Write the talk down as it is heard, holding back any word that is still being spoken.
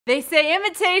They say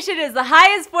imitation is the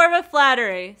highest form of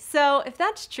flattery. So if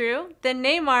that's true, then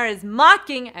Neymar is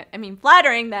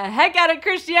flattering the heck out of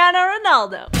Cristiano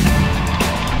Ronaldo.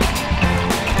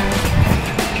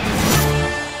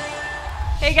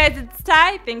 Hey guys, it's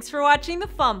Ty. Thanks for watching the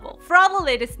Fumble. For all the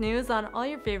latest news on all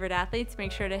your favorite athletes,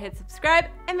 make sure to hit subscribe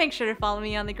and make sure to follow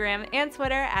me on the gram and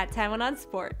Twitter at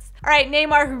Ty1OnSports. Alright,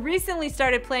 Neymar, who recently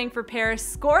started playing for Paris,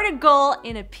 scored a goal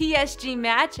in a PSG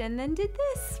match and then did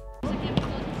this.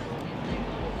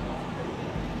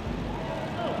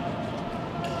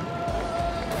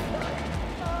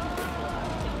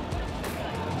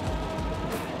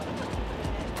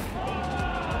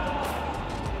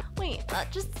 That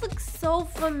just looks so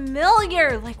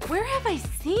familiar. Like, where have I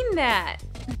seen that?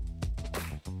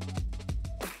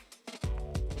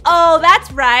 Oh, that's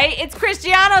right. It's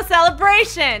Cristiano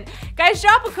celebration. Guys,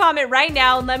 drop a comment right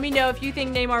now and let me know if you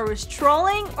think Neymar was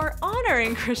trolling or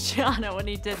honoring Cristiano when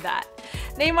he did that.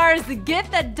 Neymar is the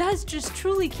gift that does just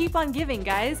truly keep on giving,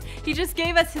 guys. He just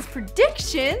gave us his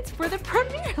predictions for the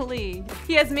Premier League.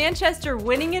 He has Manchester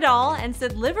winning it all and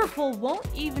said Liverpool won't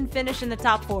even finish in the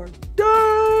top 4.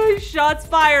 Dang! Shots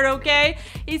fired, okay?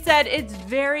 He said it's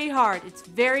very hard, it's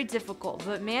very difficult,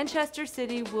 but Manchester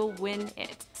City will win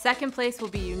it. Second place will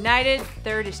be United,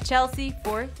 third is Chelsea,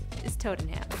 fourth is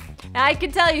Tottenham. Now, I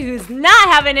can tell you who's not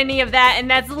having any of that, and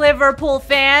that's Liverpool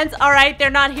fans. All right, they're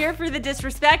not here for the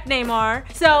disrespect,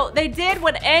 Neymar. So they did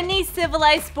what any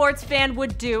civilized sports fan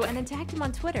would do and attacked him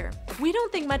on Twitter. We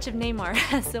don't think much of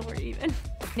Neymar, so we're even.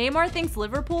 Neymar thinks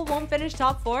Liverpool won't finish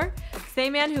top 4?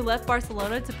 Same man who left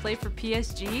Barcelona to play for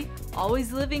PSG,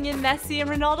 always living in Messi and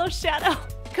Ronaldo's shadow.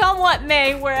 Come what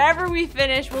may, wherever we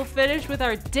finish, we'll finish with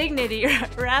our dignity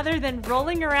rather than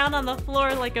rolling around on the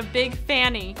floor like a big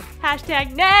fanny.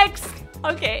 Hashtag next!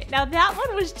 Okay, now that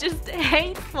one was just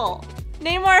hateful.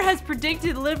 Neymar has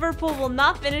predicted Liverpool will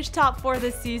not finish top 4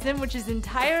 this season, which is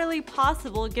entirely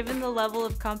possible given the level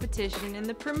of competition in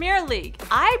the Premier League.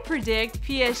 I predict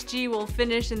PSG will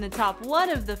finish in the top 1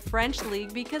 of the French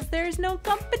league because there's no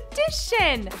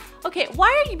competition. Okay, why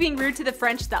are you being rude to the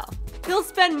French though? He'll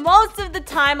spend most of the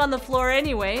time on the floor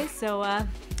anyway, so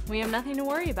we have nothing to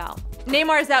worry about.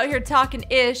 Neymar's out here talking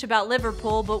ish about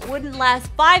Liverpool, but wouldn't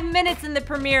last 5 minutes in the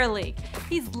Premier League.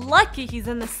 He's lucky he's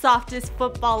in the softest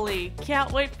football league.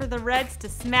 Can't wait for the Reds to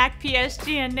smack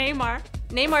PSG and Neymar.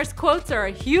 Neymar's quotes are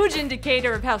a huge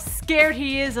indicator of how scared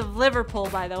he is of Liverpool,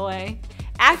 by the way.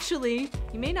 Actually,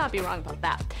 you may not be wrong about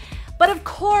that. But of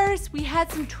course, we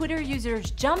had some Twitter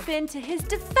users jump into his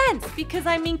defense because,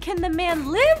 can the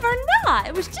man live or not?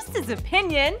 It was just his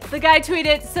opinion. The guy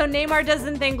tweeted, so Neymar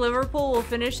doesn't think Liverpool will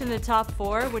finish in the top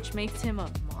 4, which makes him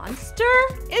a monster?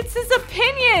 It's his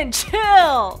opinion, chill.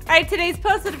 All right, today's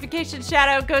post notification shout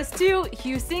out goes to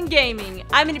Houston Gaming.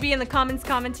 I'm gonna be in the comments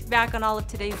commenting back on all of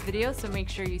today's videos, so make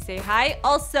sure you say hi.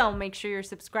 Also, make sure you're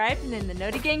subscribed and in the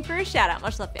Noti gang for a shout out.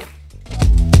 Much love, fam.